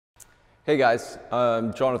Hey guys,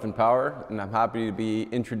 I'm Jonathon Power, and I'm happy to be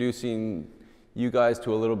introducing you guys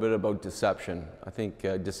to a little bit about deception. I think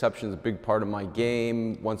deception is a big part of my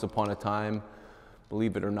game. Once upon a time,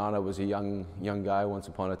 believe it or not, I was a young guy once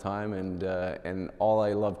upon a time, and all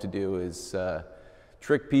I love to do is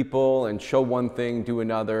trick people and show one thing, do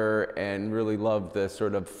another, and really love the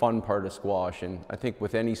sort of fun part of squash. And I think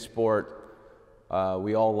with any sport,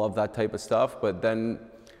 we all love that type of stuff, but then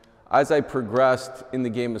as I progressed in the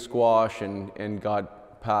game of squash and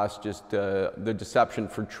got past just the deception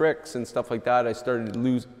for tricks and stuff like that, I started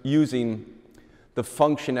using the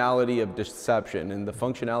functionality of deception, and the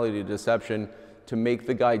functionality of deception to make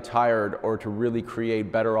the guy tired or to really create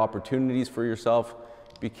better opportunities for yourself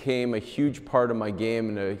became a huge part of my game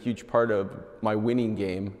and a huge part of my winning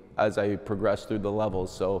game as I progressed through the levels.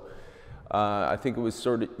 So I think it was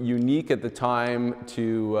sort of unique at the time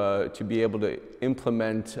to be able to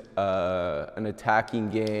implement an attacking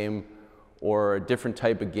game or a different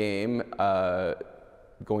type of game,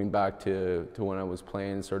 going back to when I was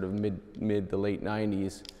playing sort of mid to late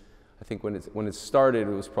 90s. I think when it started,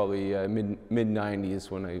 it was probably mid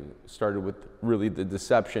 90s when I started with really the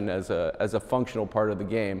deception as a functional part of the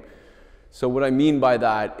game. So what I mean by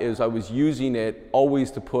that is I was using it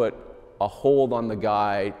always to put a hold on the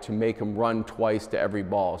guy to make him run twice to every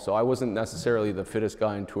ball. So I wasn't necessarily the fittest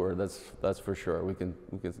guy on tour, that's for sure. We can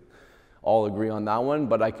all agree on that one,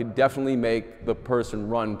 but I could definitely make the person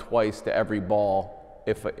run twice to every ball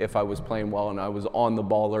if I was playing well and I was on the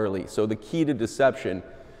ball early. So the key to deception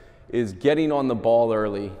is getting on the ball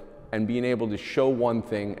early and being able to show one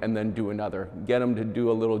thing and then do another. Get him to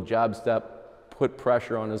do a little jab step, put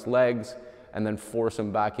pressure on his legs, and then force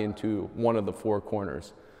him back into one of the four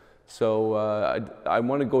corners. So I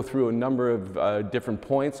want to go through a number of different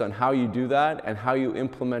points on how you do that and how you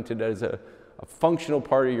implement it as a functional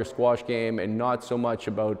part of your squash game, and not so much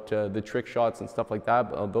about the trick shots and stuff like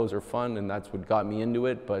that. Those are fun, and that's what got me into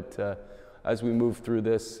it. But as we move through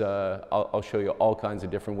this, I'll show you all kinds of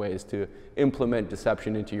different ways to implement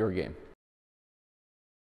deception into your game.